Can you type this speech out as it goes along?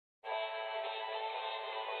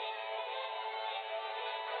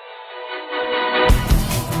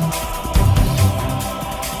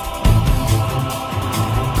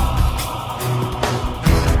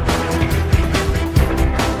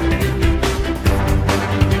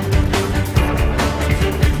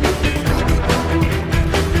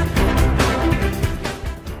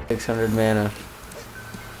100 mana.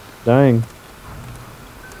 Dang.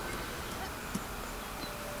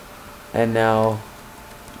 And now,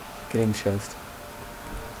 getting chest.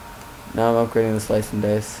 Now I'm upgrading the slice and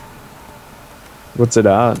dice. What's it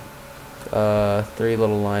at? 3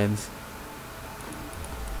 little lines.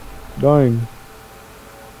 Dang.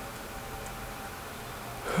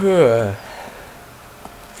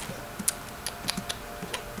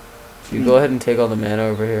 You go ahead and take all the mana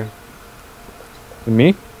over here. And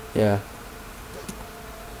me? Yeah.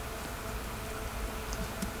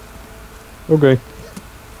 Okay.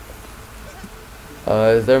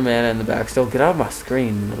 Is there mana in the back still? Get out of my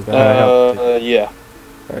screen, little guy. Yeah.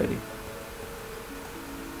 Alrighty.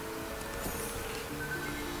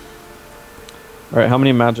 Alright, how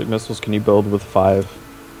many magic missiles can you build with 5?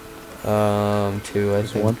 2, I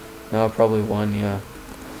Just think. 1? No, probably 1, yeah.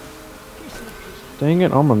 Dang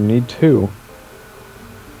it, I'm gonna need 2.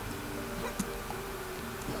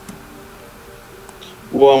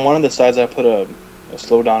 Well, on one of the sides I put a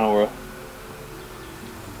slowdown aura.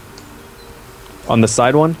 On the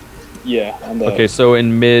side one? Yeah. On the Okay, so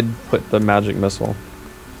in mid, put the magic missile.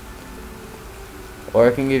 Or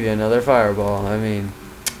I can give you another fireball. I mean...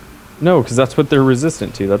 No, because that's what they're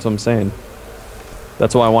resistant to. That's what I'm saying.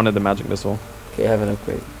 That's why I wanted the magic missile. Okay, have an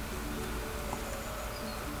upgrade.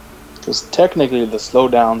 Because technically the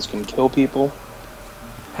slowdowns can kill people.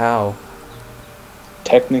 How?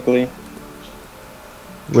 Technically.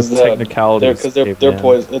 With technicalities. Because they're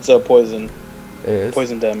poison. It's a poison. It is?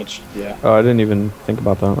 Poison damage. Yeah. Oh, I didn't even think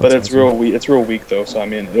about that. But it's real weak. It's real weak though. So I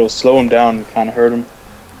mean, it'll slow him down and kind of hurt him.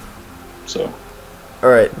 So.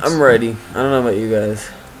 Alright, I'm ready. I don't know about you guys.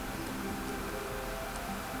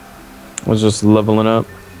 I was just leveling up.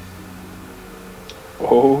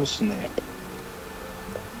 Oh snap.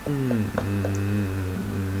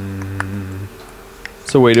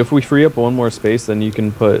 So wait, if we free up one more space, then you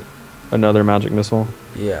can put another magic missile.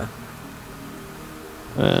 Yeah.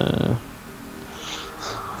 Uh,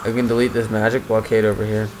 I can delete this magic blockade over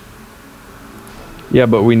here. yeah,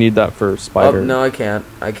 but we need that for spider. Oh, no, I can't.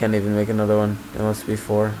 I can't even make another one. It must be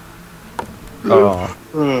 4.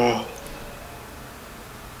 Oh.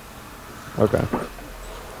 Okay.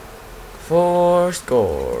 4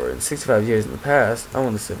 score. In 65 years in the past, I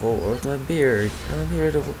won the Civil War with my beard. I'm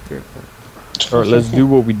here to whoop your butt. Alright, let's do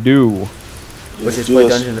what we do. Which is play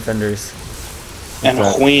Dungeon Defenders. And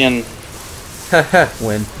win.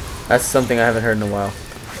 Win. That's something I haven't heard in a while.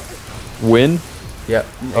 Win? Yep.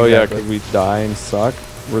 Oh yeah, exactly. because we die and suck.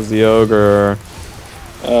 Where's the ogre?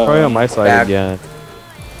 Probably on my side back. again.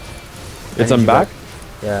 I It's need on you back?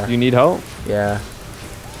 Yeah. You need help? Yeah.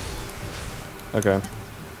 Okay.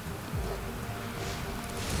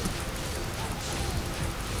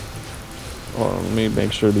 Well, let me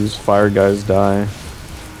make sure these fire guys die.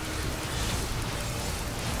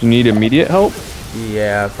 You need immediate help?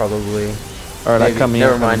 Yeah, probably. Alright, I come in.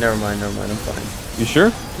 Never mind. I'm fine. You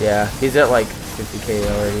sure? Yeah, he's at like 50k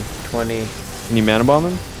already. 20. Can you mana bomb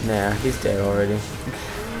him? Nah, he's dead already.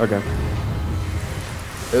 Okay.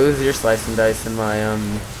 It was your slice and dice and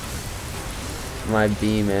my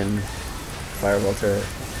beam and fireball turret.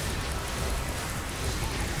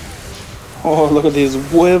 Oh, look at these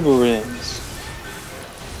wyverns.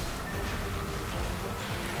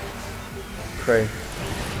 Cray.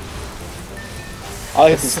 I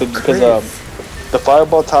like this because the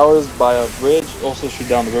fireball towers by a bridge also shoot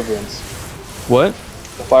down the wyverns. What?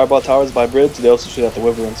 The fireball towers by bridge, they also shoot at the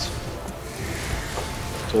wyverns.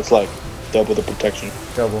 So it's like double the protection.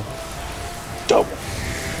 Double. Double.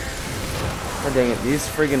 God dang it, these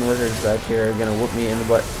friggin' wizards back here are gonna whoop me in the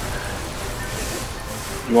butt.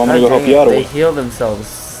 You want me to go help you out or They what? heal themselves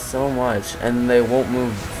so much and they won't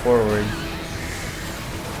move forward.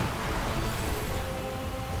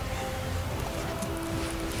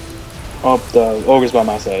 Oh, the ogre's by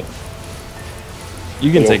my side.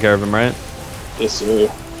 You can Yeah. take care of him, right? Yes,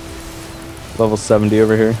 sir. Level 70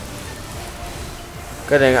 over here.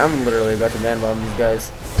 God dang, I'm literally about to man bomb these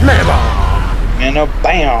guys. Man bomb! And a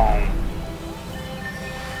bam!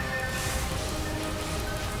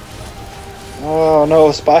 Oh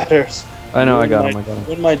no, spiders! I know, I got Ruined him, I got him.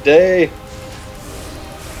 Ruined my day!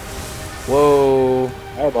 Whoa.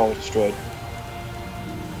 Fireball was destroyed.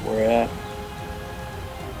 Where at?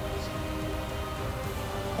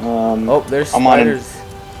 Oh, there's I'm on him. spiders.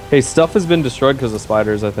 Hey, stuff has been destroyed because of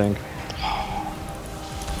spiders, I think.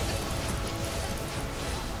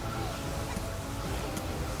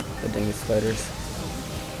 God dang it, spiders.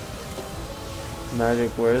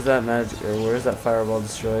 Magic, where's that magic, or where's that fireball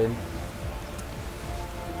destroyed?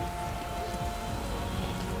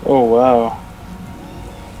 Oh wow.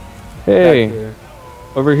 Back Hey, here.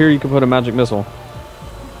 over here you can put a magic missile.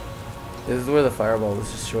 This is where the fireball was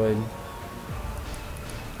destroyed.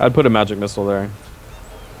 I'd put a magic missile there.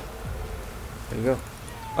 There you go.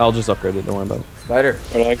 I'll just upgrade it. Don't worry about it. Spider.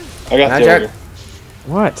 Alright, I got the Magic. ogre.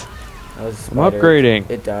 What? That was a I'm spider. upgrading.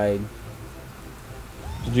 It died.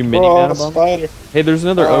 Did you mini Oh, mana bomb? spider. Hey, there's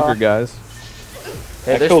another ogre, guys.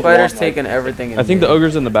 Hey, I there's killed spiders one, taking everything in I think the mid,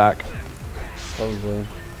 ogre's in the back. Probably.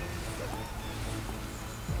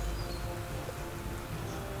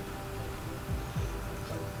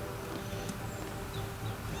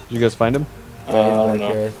 Did you guys find him? I He's don't back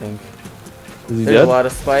know. here, I think. Is he There's dead? a lot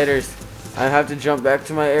of spiders. I have to jump back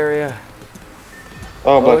to my area.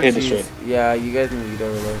 Oh, blockade jeez. destroyed. Yeah, you guys need to get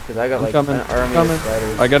over there because I got I'm like coming, an army coming. of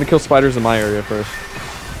spiders. I gotta kill spiders in my area first.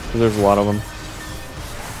 Cause there's a lot of them.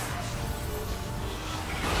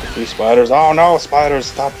 These spiders. Oh no, spiders!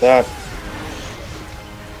 Stop that!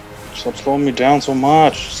 Stop slowing me down so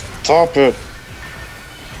much. Stop it!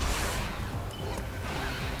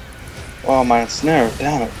 Oh, my snare.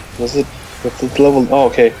 Damn it. Was it with the level? Oh,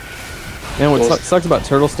 okay. Man, what Well, sucks about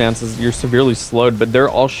turtle stance is you're severely slowed, but they're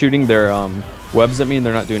all shooting their webs at me and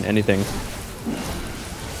they're not doing anything.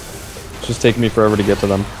 It's just taking me forever to get to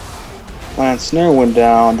them. My snare went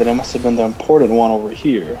down, then it must have been the important one over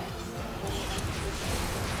here.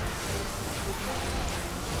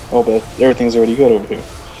 Oh, but everything's already good over here.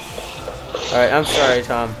 Alright, I'm sorry,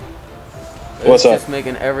 Tom. What's up? Just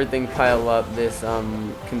making everything pile up. This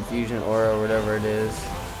confusion aura or whatever it is.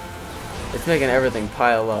 It's making everything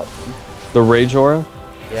pile up. The rage aura?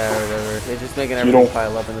 Yeah, or whatever. It's just making You everything don't-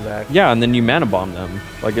 pile up in the back. Yeah, and then you mana bomb them.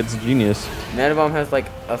 Like, it's genius. Nanobomb has like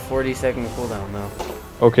a 40-second cooldown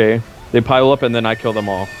though. Okay. They pile up and then I kill them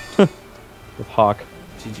all. With Hawk.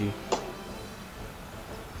 GG.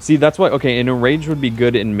 See, that's why, okay, and a rage would be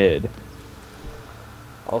good in mid.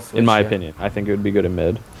 I'll switch, In my yeah. opinion. I think it would be good in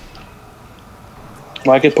mid.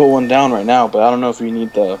 Well, I could put one down right now, but I don't know if you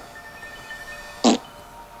need the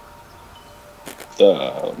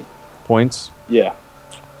Points? yeah.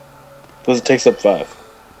 Because it takes up 5.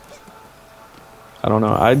 I don't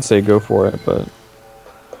know. I'd say go for it, but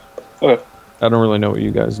Okay. I don't really know what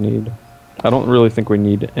you guys need. I don't really think we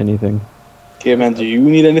need anything. Okay, man. Do you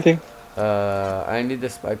need anything? I need the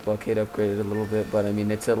spike blockade upgraded a little bit, but I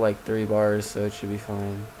mean it's at like 3 bars, so it should be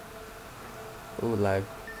fine. Ooh, lag.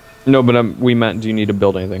 No, but we meant, do you need to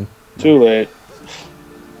build anything? Too late.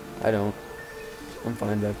 I don't. I'm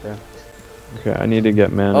fine back there. Okay, I need to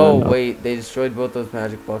get mana. Oh enough. wait, they destroyed both those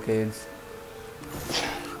magic blockades.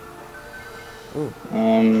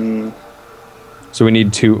 Ooh. So we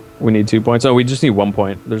need 2. We need 2 points. Oh, we just need 1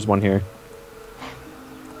 point. There's one here.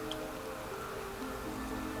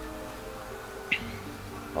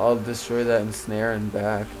 I'll destroy that in snare and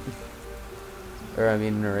back. Or I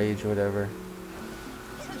mean in a rage or whatever.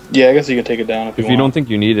 Yeah, I guess you can take it down if you If want. you don't think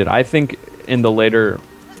you need it, I think in the later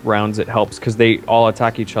rounds it helps because they all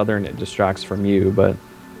attack each other and it distracts from you. But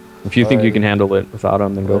if you think you can handle it without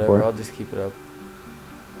them, then Whatever, go for I'll it. just keep it up.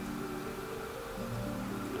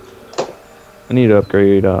 I need to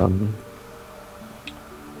upgrade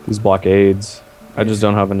these blockades. I just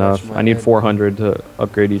don't have enough. my I need head. 400 to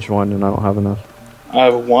upgrade each one, and I don't have enough. I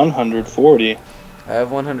have 140. I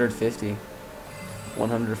have 150.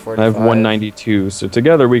 145. I have 192, so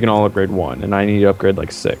together we can all upgrade 1, and I need to upgrade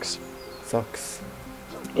like 6. Sucks.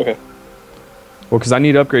 Okay. Well, because I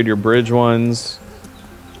need to upgrade your bridge ones.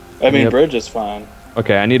 I mean, Yep. bridge is fine.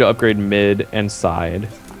 Okay, I need to upgrade mid and side.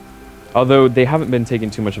 Although they haven't been taking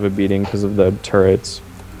too much of a beating because of the turrets.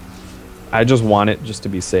 I just want it just to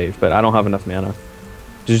be safe, but I don't have enough mana.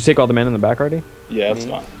 Did you take all the mana in the back already? Yeah, that's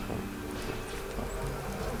Me? fine.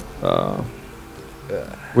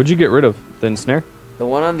 What'd you get rid of? The ensnare? The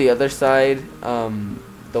one on the other side,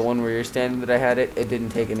 the one where you're standing that I had it didn't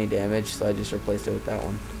take any damage, so I just replaced it with that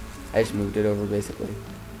one. I just moved it over basically.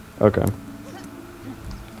 Okay.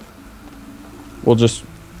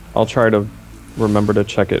 I'll try to remember to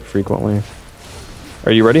check it frequently.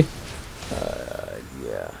 Are you ready?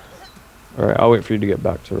 Yeah. Alright, I'll wait for you to get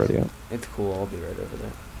back to ready up. It's cool, I'll be right over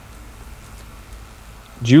there.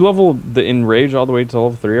 Did you level the Enrage all the way to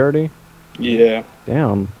level 3 already? Yeah.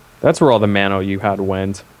 Damn. That's where all the mana you had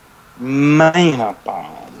went. Mana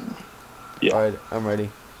bomb. Yeah. Alright, I'm ready.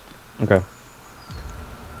 Okay.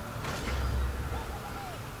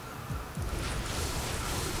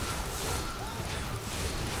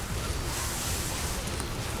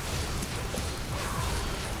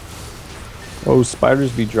 Oh,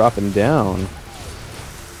 spiders be dropping down.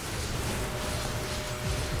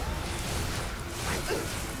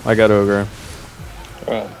 I got ogre.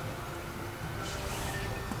 Alright.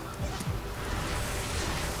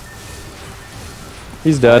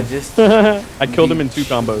 He's dead. I just I killed him in 2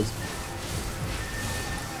 combos.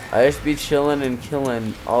 I just be chilling and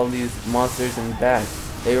killing all these monsters in the back.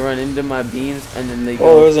 They run into my beams and then they go.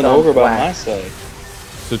 Oh, there's an thump ogre by whack. my side.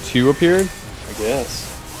 So 2 appeared? I guess.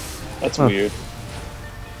 That's Huh. weird.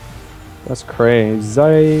 That's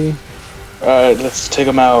crazy. Alright, let's take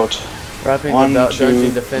them out. Rapping 1, about 2,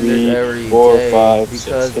 Dungeon Defenders 3, every 4, day 5, 6.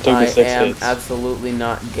 because It took me I 6 am hits. absolutely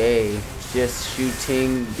not gay. Just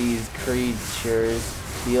shooting these creatures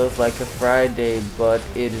feels like a Friday, but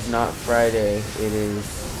it is not Friday. It is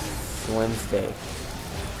Wednesday.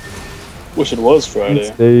 Wish it was Friday.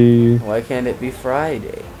 Wednesday. Why can't it be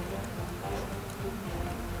Friday?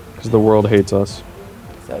 Because the world hates us.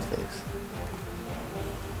 Sad face.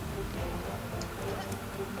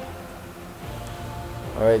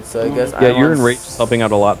 Alright, so I guess Yeah, I'm you're on and Rach is helping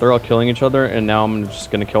out a lot. They're all killing each other, and now I'm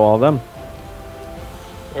just gonna kill all of them.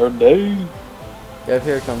 Third day. Yep,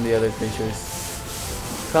 here come the other creatures.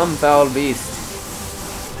 Come, foul beast.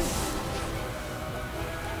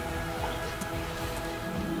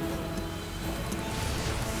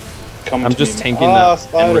 Come I'm to just me. tanking Ah, them and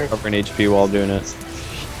spider. recovering HP while doing it.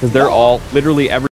 Because they're all, literally every